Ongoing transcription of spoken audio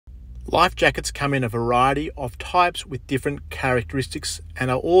Life jackets come in a variety of types with different characteristics and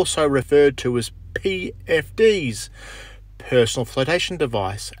are also referred to as PFDs, personal flotation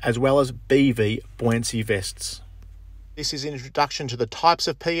device, as well as BV buoyancy vests. This is an introduction to the types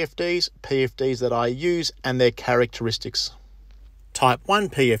of PFDs that I use and their characteristics. Type 1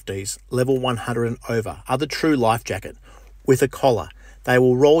 PFDs, level 100 and over, are the true life jacket. With a collar, they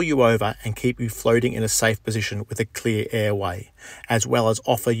will roll you over and keep you floating in a safe position with a clear airway, as well as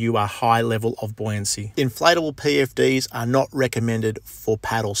offer you a high level of buoyancy. Inflatable PFDs are not recommended for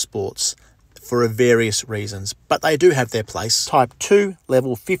paddle sports for various reasons, but they do have their place. Type 2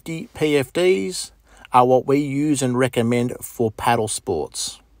 level 50 PFDs are what we use and recommend for paddle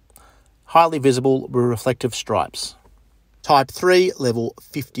sports. Highly visible with reflective stripes. Type 3 level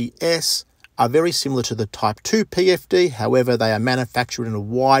 50S are very similar to the Type 2 PFD, however they are manufactured in a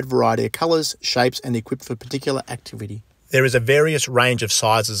wide variety of colours, shapes and equipped for particular activity. There is a various range of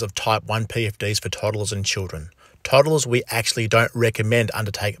sizes of Type 1 PFDs for toddlers and children. Toddlers we actually don't recommend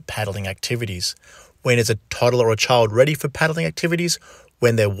undertake paddling activities. When is a toddler or child ready for paddling activities?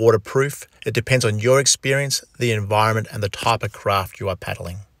 When they're waterproof? It depends on your experience, the environment and the type of craft you are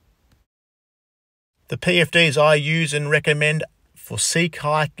paddling. The PFDs I use and recommend for sea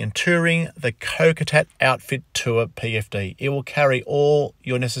kayaking and touring, the Kayak Outfit Tour PFD. It will carry all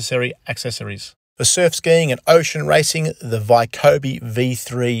your necessary accessories. For surf skiing and ocean racing, the Vycobi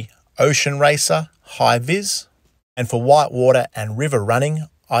V3 Ocean Racer High Vis. And for whitewater and river running,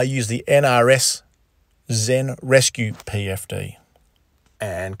 I use the NRS Zen Rescue PFD.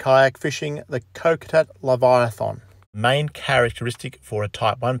 And kayak fishing, the Kayak Leviathan. Main characteristic for a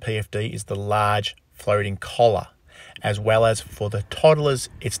Type 1 PFD is the large floating collar. As well as for the toddlers,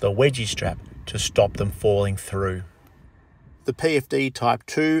 it's the wedgie strap to stop them falling through. The PFD Type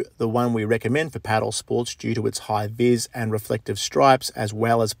 2, the one we recommend for paddle sports due to its high vis and reflective stripes, as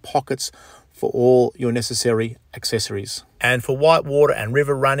well as pockets for all your necessary accessories. And for whitewater and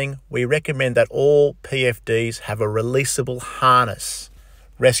river running, we recommend that all PFDs have a releasable harness,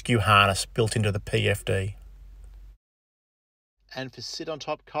 rescue harness built into the PFD. And for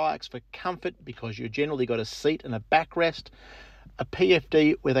sit-on-top kayaks for comfort, because you generally got a seat and a backrest, a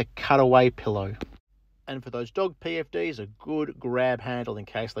PFD with a cutaway pillow. And for those dog PFDs, a good grab handle in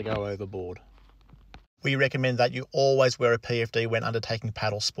case they go overboard. We recommend that you always wear a PFD when undertaking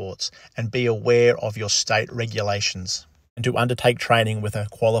paddle sports and be aware of your state regulations. And to undertake training with a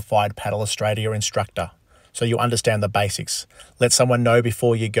qualified Paddle Australia instructor so you understand the basics. Let someone know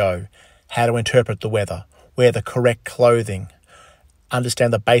before you go how to interpret the weather, wear the correct clothing,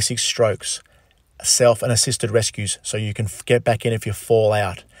 understand the basic strokes, self and assisted rescues so you can get back in if you fall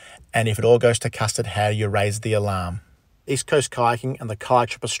out, and if it all goes to custard, how you raise the alarm. East Coast Kayaking and the Kayak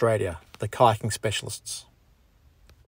Trip Australia, the kayaking specialists.